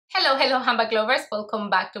Hello handbag lovers,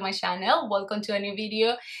 welcome back to my channel. Welcome to a new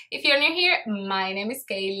video. If you're new here, my name is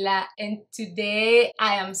Kayla and today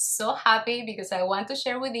I am so happy because I want to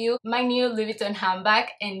share with you my new Louis Vuitton handbag,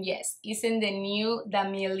 and yes, it's in the new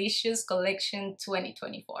Damierlicious collection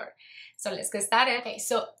 2024. So let's get started. Okay,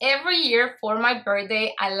 so every year for my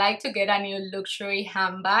birthday, I like to get a new luxury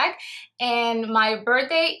handbag, and my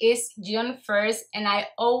birthday is June 1st, and I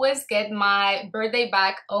always get my birthday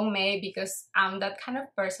bag on May because I'm that kind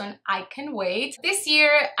of person. I can wait. This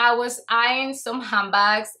year I was eyeing some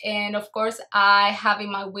handbags, and of course I have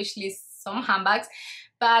in my wish list some handbags,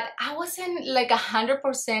 but I wasn't like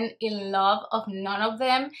 100% in love of none of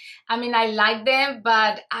them. I mean, I like them,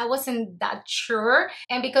 but I wasn't that sure.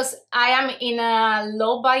 And because I am in a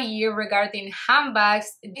low buy year regarding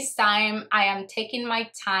handbags, this time I am taking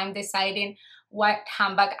my time deciding what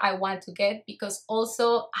handbag I want to get, because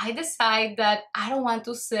also I decide that I don't want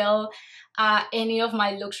to sell any of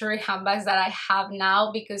my luxury handbags that I have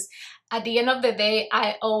now, because at the end of the day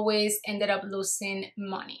I always ended up losing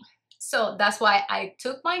money. So that's why I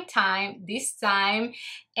took my time this time,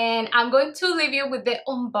 and I'm going to leave you with the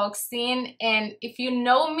unboxing. And if you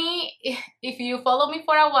know me, if you follow me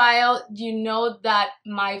for a while, you know that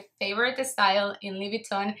my favorite style in Louis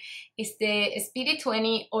Vuitton is the Speedy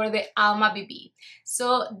 20 or the Alma BB.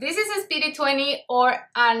 So this is a Speedy 20 or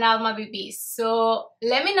an Alma BB. So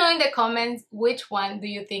let me know in the comments which one do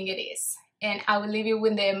you think it is. And I will leave you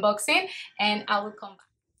with the unboxing and I will come back.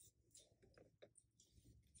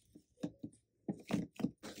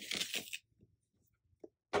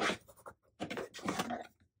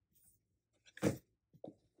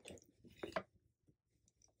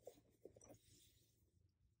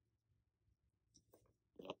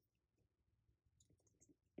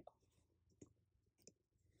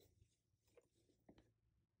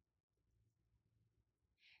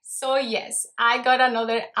 So yes, I got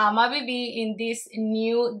another Alma BB in this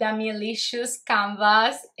new Damierlicious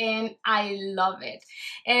canvas, and I love it.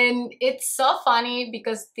 And it's so funny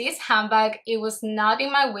because this handbag, it was not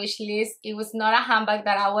in my wish list. It was not a handbag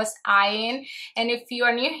that I was eyeing. And if you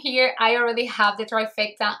are new here, I already have the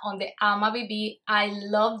trifecta on the Alma BB. I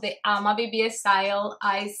love the Alma BB style.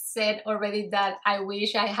 I said already that I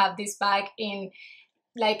wish I have this bag in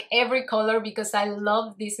like every color because I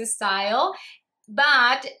love this style.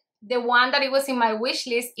 But the one that it was in my wish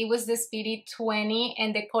list, it was the Speedy 20,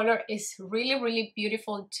 and the color is really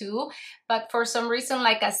beautiful too. But for some reason,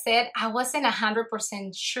 like I said, I wasn't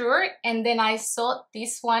 100% sure, and then I saw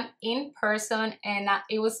this one in person, and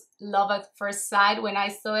it was love at first sight. When I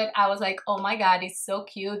saw it, I was like, oh my god, it's so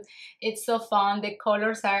cute, it's so fun, the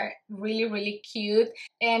colors are really cute.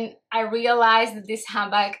 And I realized that this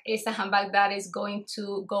handbag is a handbag that is going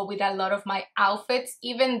to go with a lot of my outfits,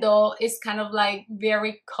 even though it's kind of like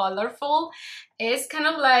very colorful. It's kind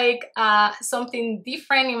of like something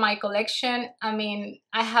different in my collection. I mean,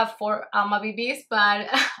 I have 4 Alma BBs, but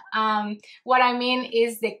what I mean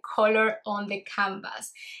is the color on the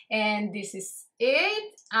canvas. And this is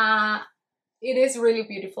it. It is really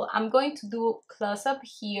beautiful. I'm going to do close up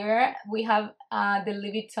here. We have the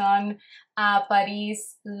Louis Vuitton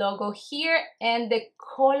Paris logo here, and the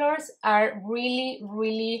colors are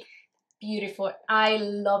really beautiful. I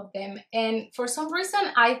love them, and for some reason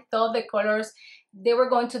I thought the colors, they were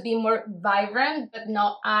going to be more vibrant, but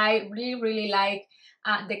no, I really like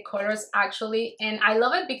the colors actually. And I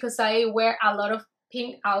love it because I wear a lot of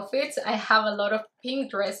pink outfits. I have a lot of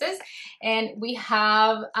pink dresses, and we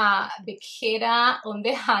have Vechetta on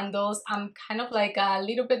the handles. I'm kind of like a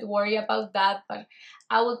little bit worried about that, but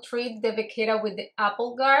I will treat the Vechetta with the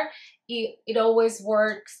apple guard. It always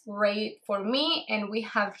works great for me. And we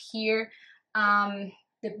have here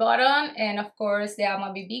the button, and of course the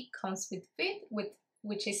Alma BB comes with fit,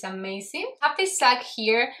 which is amazing. I have this tag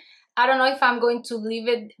here. I don't know if I'm going to leave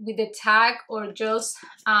it with the tag or just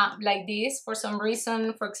like this. For some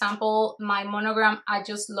reason, for example, my monogram, I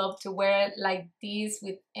just love to wear it like this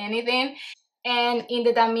with anything. And in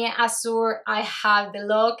the Damier Azur, I have the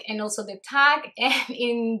lock and also the tag. And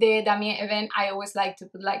in the Damier event, I always like to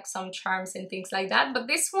put like some charms and things like that. But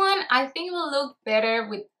this one, I think will look better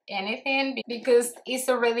with anything because it's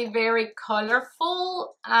already very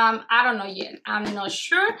colorful. I don't know yet. I'm not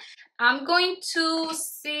sure. I'm going to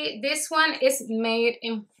see. This one is made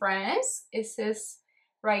in France. It says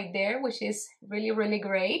right there, which is really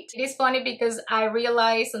great. It is funny because I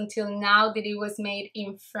realized until now that it was made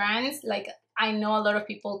in France. Like I know a lot of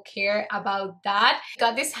people care about that.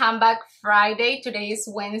 Got this handbag Friday, today is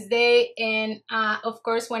Wednesday, and of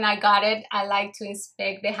course when I got it, I like to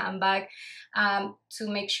inspect the handbag to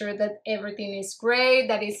make sure that everything is great,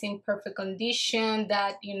 that it's in perfect condition,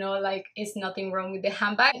 that, you know, like it's nothing wrong with the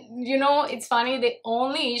handbag. You know, it's funny, the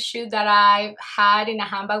only issue that I've had in a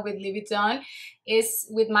handbag with Louis Vuitton is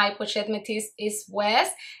with my pochette métis is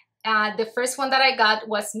West. The first one that I got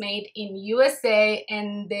was made in USA,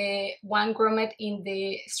 and the one grommet in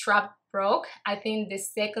the strap broke. I think the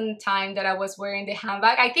second time that I was wearing the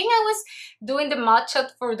handbag, I think I was doing the mug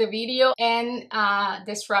shot for the video, and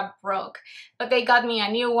the strap broke. But they got me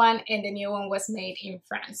a new one, and the new one was made in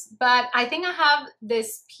France. But I think I have the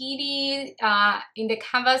Speedy in the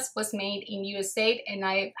canvas was made in USA, and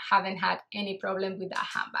I haven't had any problem with that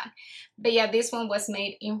handbag. But yeah, this one was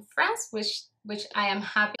made in France, which I am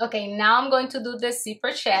happy. Okay, now I'm going to do the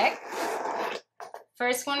zipper check.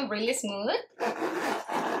 First one, really smooth.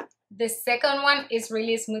 The second one is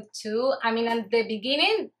really smooth too. I mean, at the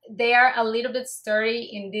beginning, they are a little bit sturdy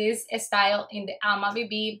in this style in the Alma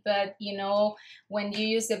BB, but you know, when you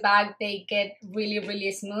use the bag, they get really,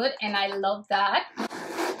 really smooth, and I love that.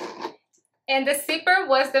 And the zipper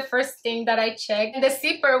was the first thing that I checked. And the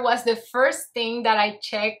zipper was the first thing that I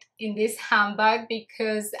checked in this handbag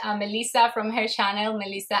because Melissa from her channel,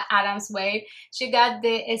 Melissa Adams Wade, she got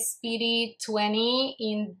the Speedy 20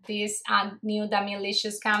 in this new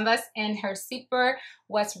Damierlicious canvas, and her zipper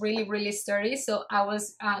was really, really sturdy. So I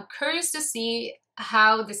was curious to see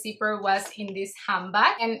how the zipper was in this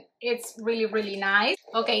handbag, and it's really, really nice.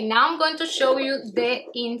 Okay, now I'm going to show you the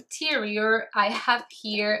interior. I have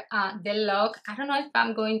here the lock. I don't know if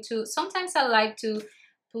I'm going to, sometimes I like to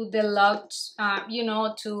put the lock you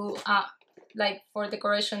know, to like for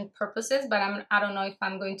decoration purposes, but I don't know if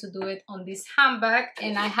I'm going to do it on this handbag.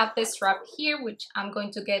 And I have the strap here, which I'm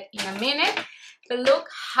going to get in a minute. But look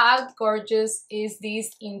how gorgeous is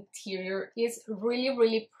this interior. It's really,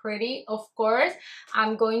 really pretty. Of course,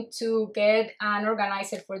 I'm going to get an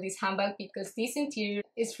organizer for this handbag because this interior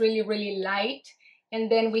is really, really light.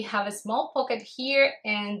 And then we have a small pocket here,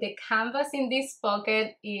 and the canvas in this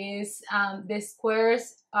pocket is, the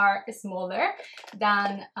squares are smaller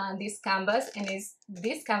than this canvas, and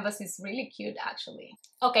this canvas is really cute actually.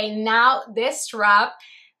 Okay, now the strap.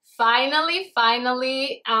 Finally,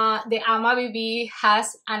 the Alma BB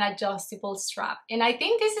has an adjustable strap, and I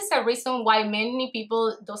think this is a reason why many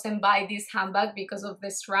people doesn't buy this handbag, because of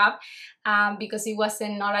the strap, because it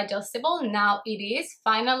wasn't not adjustable. Now it is.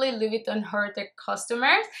 Finally, Louis Vuitton heard their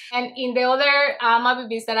customers. And in the other Alma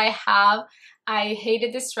BBs that I have, I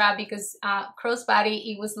hated the strap because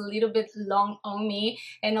crossbody, it was a little bit long on me,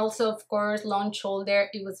 and also of course long shoulder,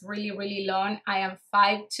 it was really, really long. I am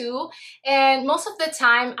 5'2", and most of the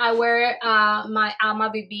time I wear my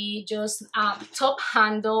Alma BB just top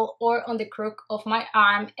handle or on the crook of my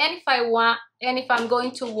arm. And if I'm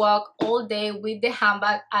going to walk all day with the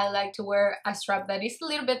handbag, I like to wear a strap that is a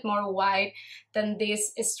little bit more wide than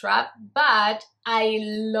this strap. But I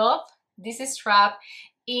love this strap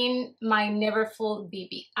in my Neverfull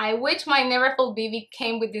BB. I wish my Neverfull BB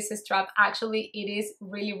came with this strap. Actually, it is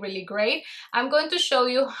really, really great. I'm going to show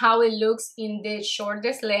you how it looks in the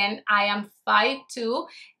shortest length. I am 5'2",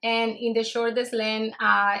 and in the shortest length,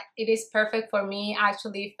 it is perfect for me.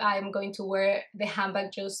 Actually, if I'm going to wear the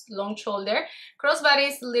handbag just long shoulder, crossbody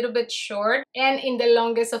is a little bit short, and in the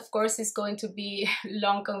longest, of course, it's going to be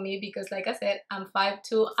long on me because, like I said, I'm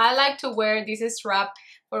 5'2". I like to wear this strap.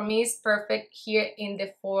 For me, it's perfect here in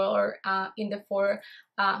the four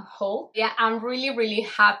hole. Yeah, I'm really, really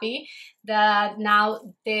happy that now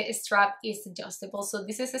the strap is adjustable. So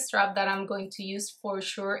this is a strap that I'm going to use for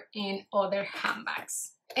sure in other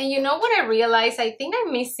handbags. And you know what I realized? I think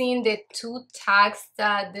I'm missing the 2 tags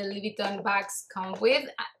that the Louis Vuitton bags come with.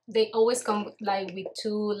 They always come like with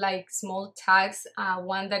 2 like small tags.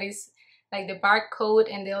 One that is like the barcode,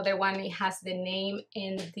 and the other one, it has the name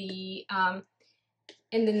and the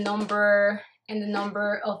number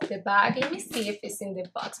of the bag. Let me see if it's in the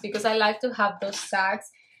box, because I like to have those tags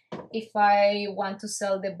if I want to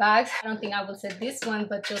sell the bags. I don't think I will sell this one,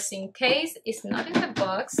 but just in case it's not in the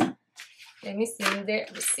box, let me see in the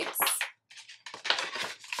receipts.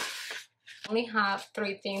 I only have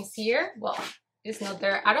 3 things here. Well, it's not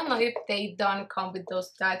there. I don't know if they don't come with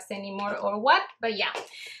those tags anymore or what, but yeah,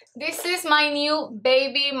 this is my new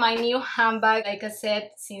baby, my new handbag. Like I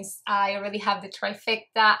said, since I already have the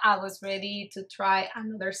trifecta, I was ready to try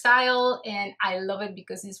another style, and I love it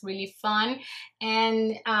because it's really fun.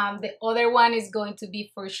 And the other one is going to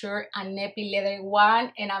be for sure a nappy leather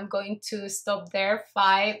one, and I'm going to stop there.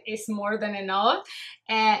 5 is more than enough.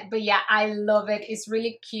 But yeah, I love it. It's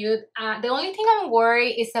really cute. The only thing I'm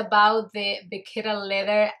worried is about the Vaquera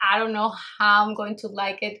leather. I don't know how I'm going to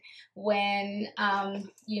like it when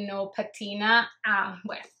you know, patina.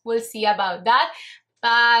 Well, we'll see about that.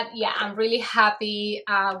 But yeah, I'm really happy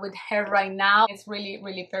with her right now. It's really,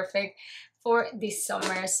 really perfect for this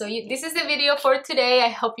summer. So this is the video for today. I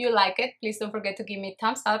hope you like it. Please don't forget to give me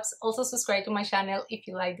thumbs ups. Also subscribe to my channel if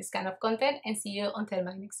you like this kind of content, and see you until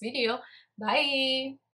my next video. Bye.